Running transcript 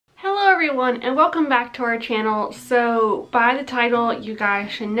everyone, and welcome back to our channel. So by the title, you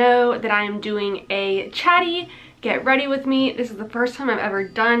guys should know that I am doing a chatty get ready with me. This is the first time I've ever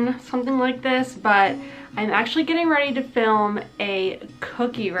done something like this, but I'm actually getting ready to film a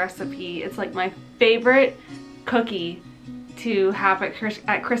cookie recipe. It's like my favorite cookie to have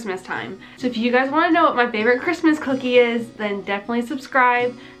at Christmas time. So if you guys want to know what my favorite Christmas cookie is, then definitely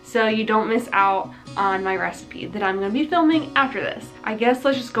subscribe so you don't miss out on my recipe that I'm going to be filming after this. I guess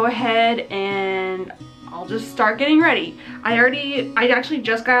let's just go ahead and I'll just start getting ready. I actually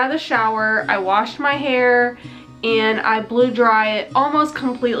just got out of the shower, I washed my hair, and I blew dry it almost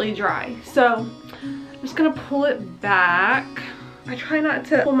completely dry. So I'm just going to pull it back. I try not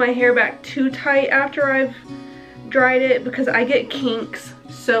to pull my hair back too tight after I've dried it because I get kinks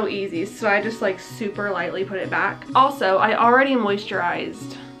so easy, so I just like super lightly put it back. Also, I already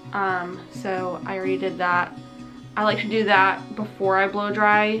moisturized, so I already did that. I like to do that before I blow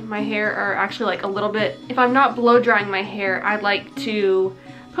dry my hair, or actually like a little bit. If I'm not blow drying my hair, I'd like to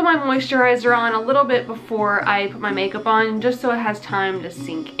put my moisturizer on a little bit before I put my makeup on, just so it has time to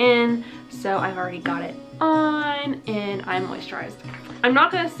sink in. So I've already got it on and I'm moisturized. I'm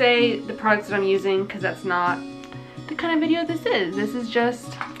not gonna say the products that I'm using because that's not the kind of video this is. This is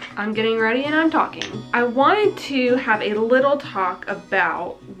just I'm getting ready and I'm talking. I wanted to have a little talk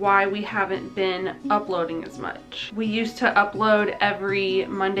about why we haven't been uploading as much. We used to upload every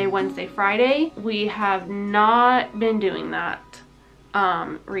Monday, Wednesday, Friday. We have not been doing that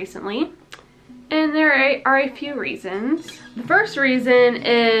recently, and there are a few reasons. The first reason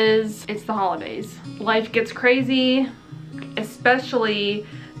is it's the holidays. Life gets crazy, especially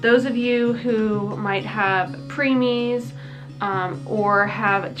those of you who might have preemies or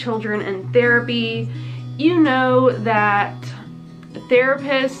have children in therapy. You know that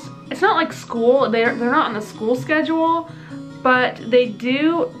therapists, it's not like school, they're not on the school schedule, but they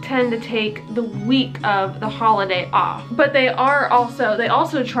do tend to take the week of the holiday off. But they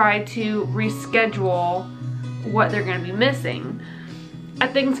also try to reschedule what they're gonna be missing.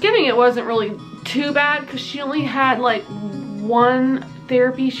 At Thanksgiving it wasn't really too bad because she only had like one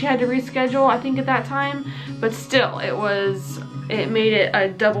therapy she had to reschedule, I think, at that time, but still it made it a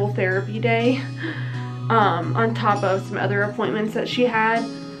double therapy day on top of some other appointments that she had.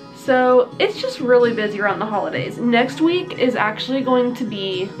 So it's just really busy around the holidays. Next week is actually going to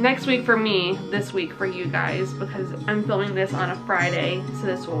be, next week for me, this week for you guys, because I'm filming this on a Friday, so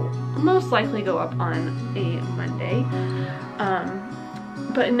this will most likely go up on a Monday.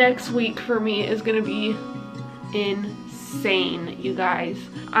 But next week for me is gonna be insane, you guys.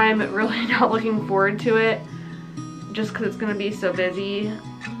 I'm really not looking forward to it just because it's gonna be so busy,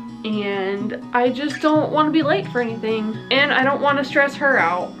 and I just don't want to be late for anything, and I don't want to stress her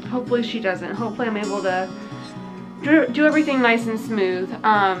out. Hopefully she doesn't. Hopefully I'm able to do everything nice and smooth.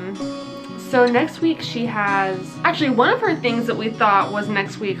 So next week she has, actually one of her things that we thought was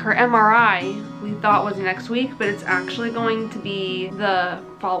next week, her MRI, we thought was next week, but it's actually going to be the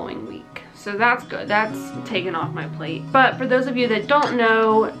following week. So that's good, that's taken off my plate. But for those of you that don't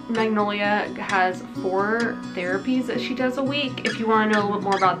know, Magnolia has 4 therapies that she does a week. If you want to know a little bit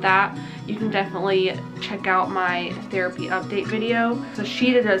more about that, you can definitely check out my therapy update video. So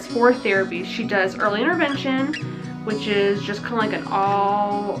she does 4 therapies. She does early intervention, which is just kind of like an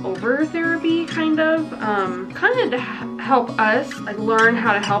all-over therapy, kind of to help us like learn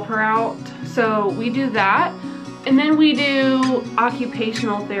how to help her out. So we do that, and then we do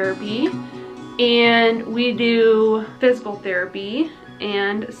occupational therapy, and we do physical therapy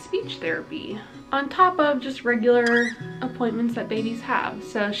and speech therapy on top of just regular appointments that babies have.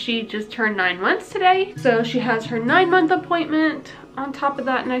 So she just turned 9 months today, so she has her 9-month appointment on top of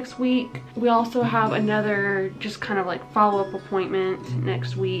that next week. We also have another just kind of like follow-up appointment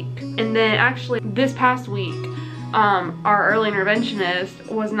next week. And then actually this past week, our early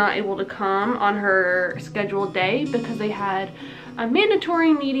interventionist was not able to come on her scheduled day because they had a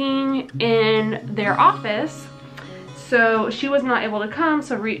mandatory meeting in their office. So she was not able to come,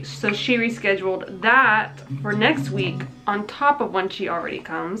 so she rescheduled that for next week on top of when she already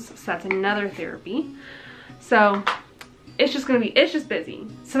comes. So that's another therapy. So it's just busy.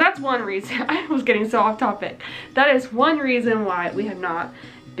 So that's one reason. I was getting so off topic. That is one reason why we have not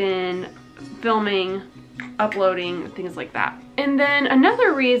been filming, uploading, things like that. And then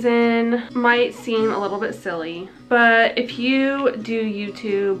another reason might seem a little bit silly, but if you do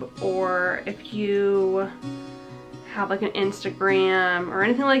YouTube, or if you have like an Instagram or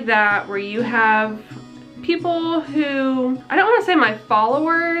anything like that where you have people who, I don't want to say my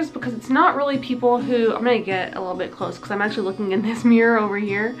followers because it's not really people who, I'm gonna get a little bit close because I'm actually looking in this mirror over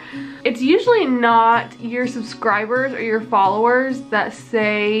here. It's usually not your subscribers or your followers that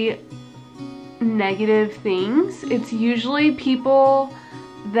say negative things, it's usually people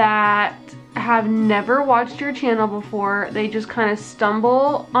that have never watched your channel before. They just kind of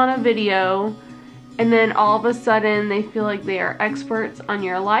stumble on a video and then all of a sudden they feel like they are experts on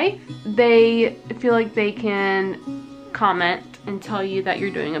your life. They feel like they can comment and tell you that you're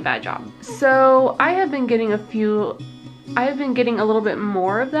doing a bad job. So I have been getting a little bit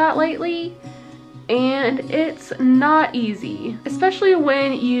more of that lately, and it's not easy, especially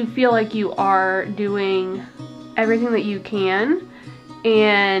when you feel like you are doing everything that you can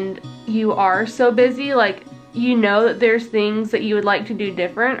and you are so busy. Like, you know that there's things that you would like to do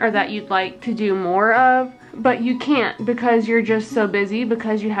different or that you'd like to do more of, but you can't because you're just so busy,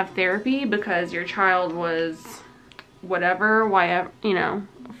 because you have therapy, because your child was whatever, you know.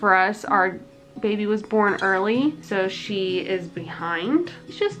 For us, our baby was born early, so she is behind.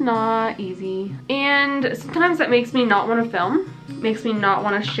 It's just not easy. And sometimes that makes me not want to film, makes me not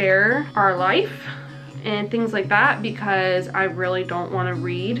want to share our life and things like that, because I really don't want to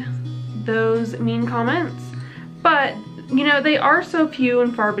read those mean comments. But you know, they are so few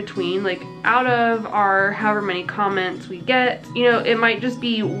and far between. Like, out of our however many comments we get, you know, it might just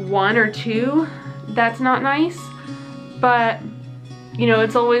be 1 or 2 that's not nice. But you know,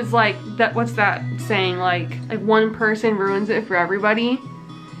 it's always like that, what's that saying, like one person ruins it for everybody.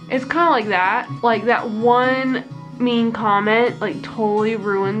 It's kind of like that. Like, that one mean comment like totally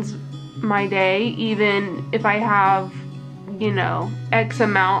ruins my day, even if I have, you know, X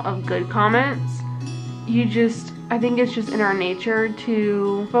amount of good comments. I think it's just in our nature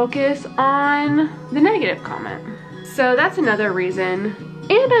to focus on the negative comment. So that's another reason.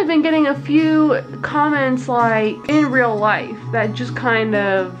 And I've been getting a few comments like in real life that just kind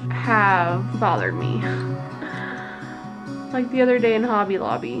of have bothered me. Like the other day in Hobby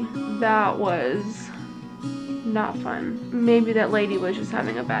Lobby. That was not fun. Maybe that lady was just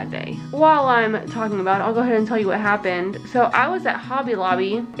having a bad day. While I'm talking about it, I'll go ahead and tell you what happened. So I was at Hobby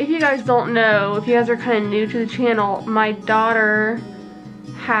Lobby. If you guys don't know, if you guys are kind of new to the channel, my daughter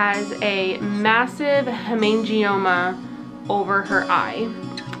has a massive hemangioma over her eye,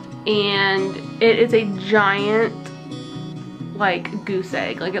 and it is a giant like goose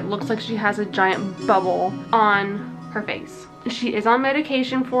egg. Like, it looks like she has a giant bubble on her face. She is on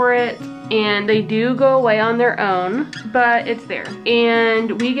medication for it, and they do go away on their own, but it's there.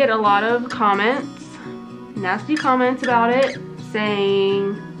 And we get a lot of comments, nasty comments about it,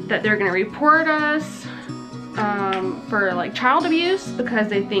 saying that they're gonna report us for like child abuse because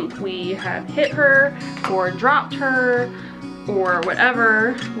they think we have hit her or dropped her or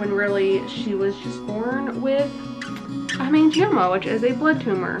whatever, when really she was just born with a hemangioma, which is a blood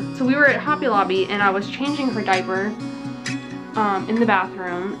tumor. So we were at Hobby Lobby and I was changing her diaper in the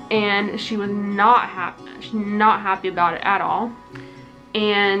bathroom, and she was not happy about it at all.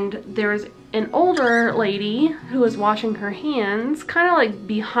 And there was an older lady who was washing her hands kind of like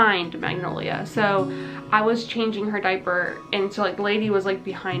behind Magnolia. So I was changing her diaper, and so like the lady was like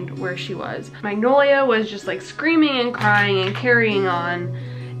behind where she was. Magnolia was just like screaming and crying and carrying on.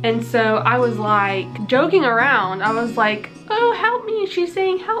 And so I was like joking around. I was like, oh, help me. She's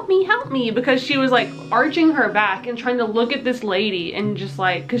saying, help me, because she was like arching her back and trying to look at this lady, and just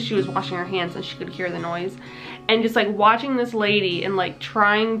like, because she was washing her hands and she could hear the noise, and just like watching this lady and like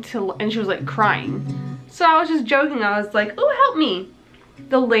trying to, and she was like crying. So I was just joking. I was like, oh, help me.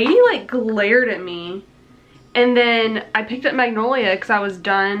 The lady like glared at me, and then I picked up Magnolia because I was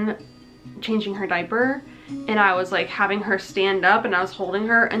done changing her diaper. And I was like having her stand up, and I was holding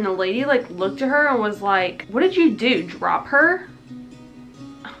her, and the lady like looked at her and was like, what did you do, drop her?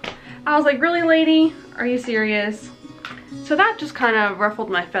 I was like, really, lady? Are you serious? So that just kind of ruffled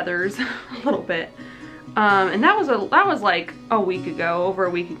my feathers a little bit. And that was like over a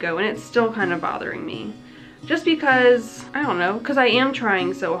week ago, and it's still kind of bothering me. Just because, I don't know, because I am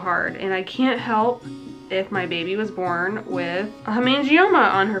trying so hard, and I can't help if my baby was born with a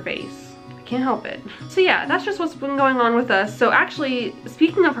hemangioma on her face. Can't help it. So yeah, that's just what's been going on with us. So actually,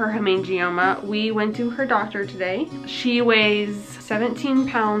 speaking of her hemangioma, we went to her doctor today. She weighs 17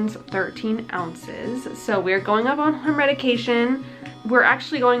 pounds, 13 ounces. So we're going up on her medication. We're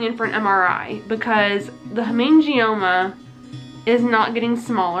actually going in for an MRI because the hemangioma is not getting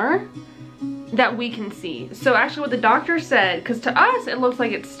smaller that we can see. So actually what the doctor said, because to us it looks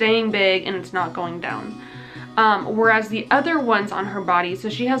like it's staying big and it's not going down. Whereas the other ones on her body, so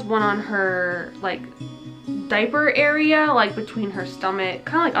she has one on her like diaper area, like between her stomach,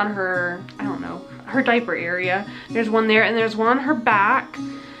 kind of like on her, I don't know, her diaper area. There's one there, and there's one on her back,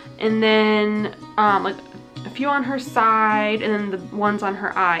 and then like a few on her side, and then the ones on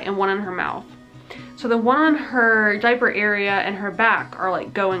her eye, and one on her mouth. So the one on her diaper area and her back are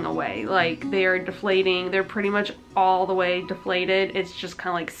like going away. Like they are deflating. They're pretty much all the way deflated. It's just kind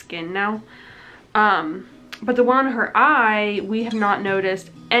of like skin now. But the one on her eye, we have not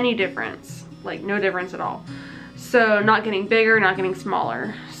noticed any difference. Like no difference at all. So not getting bigger, not getting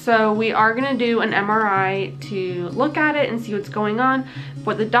smaller. So we are gonna do an MRI to look at it and see what's going on.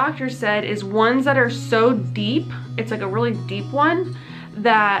 What the doctor said is ones that are so deep, it's like a really deep one,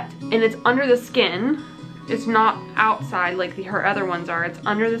 that, and it's under the skin, it's not outside like her other ones are, it's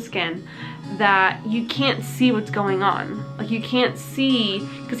under the skin, that you can't see what's going on. Like you can't see,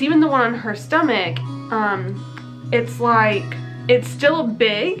 because even the one on her stomach, it's like, it's still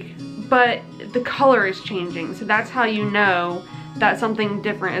big, but the color is changing. So that's how you know that something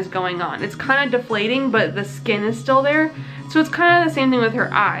different is going on. It's kind of deflating, but the skin is still there. So it's kind of the same thing with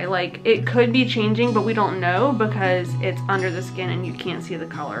her eye. Like it could be changing, but we don't know because it's under the skin and you can't see the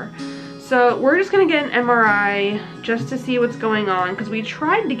color. So we're just gonna get an MRI just to see what's going on, because we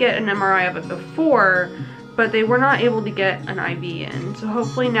tried to get an MRI of it before, but they were not able to get an IV in. So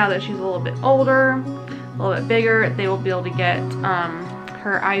hopefully now that she's a little bit older, a little bit bigger, they will be able to get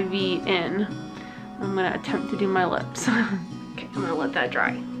her IV in. I'm gonna attempt to do my lips. Okay, I'm gonna let that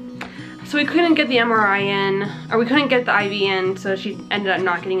dry. So we couldn't get the MRI in, or we couldn't get the IV in, so she ended up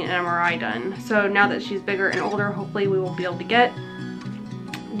not getting an MRI done. So now that she's bigger and older, hopefully we will be able to get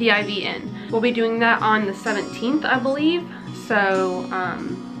the IV in. We'll be doing that on the 17th, I believe. So,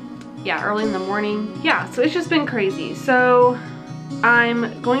 yeah, early in the morning. Yeah, so it's just been crazy. So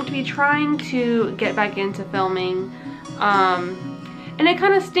I'm going to be trying to get back into filming. And it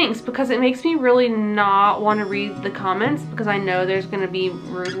kind of stinks because it makes me really not want to read the comments, because I know there's going to be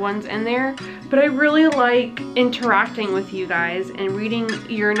rude ones in there. But I really like interacting with you guys and reading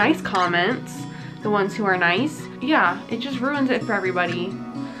your nice comments, the ones who are nice. Yeah, it just ruins it for everybody.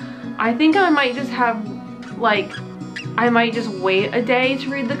 I think I might just have, like, I might just wait a day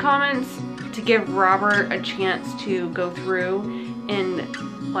to read the comments to give Robert a chance to go through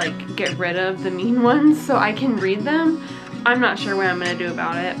and, like, get rid of the mean ones so I can read them. I'm not sure what I'm gonna do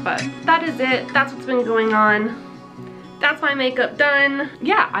about it, but that is it. That's what's been going on. That's my makeup done.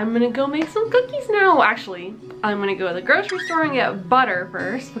 Yeah, I'm gonna go make some cookies now. Actually, I'm gonna go to the grocery store and get butter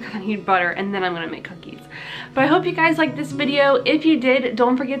first, because I need butter, and then I'm gonna make cookies. But I hope you guys liked this video. If you did,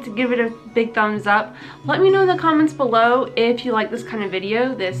 don't forget to give it a big thumbs up. Let me know in the comments below if you like this kind of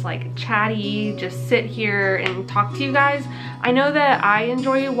video, this like chatty, just sit here and talk to you guys. I know that I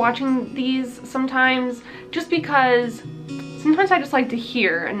enjoy watching these sometimes, just because sometimes I just like to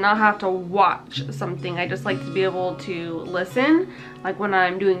hear and not have to watch something. I just like to be able to listen, like when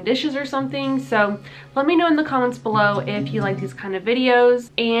I'm doing dishes or something. So let me know in the comments below if you like these kind of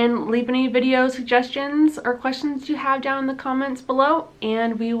videos, and leave any video suggestions or questions you have down in the comments below,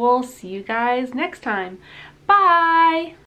 and we will see you guys next time. Bye!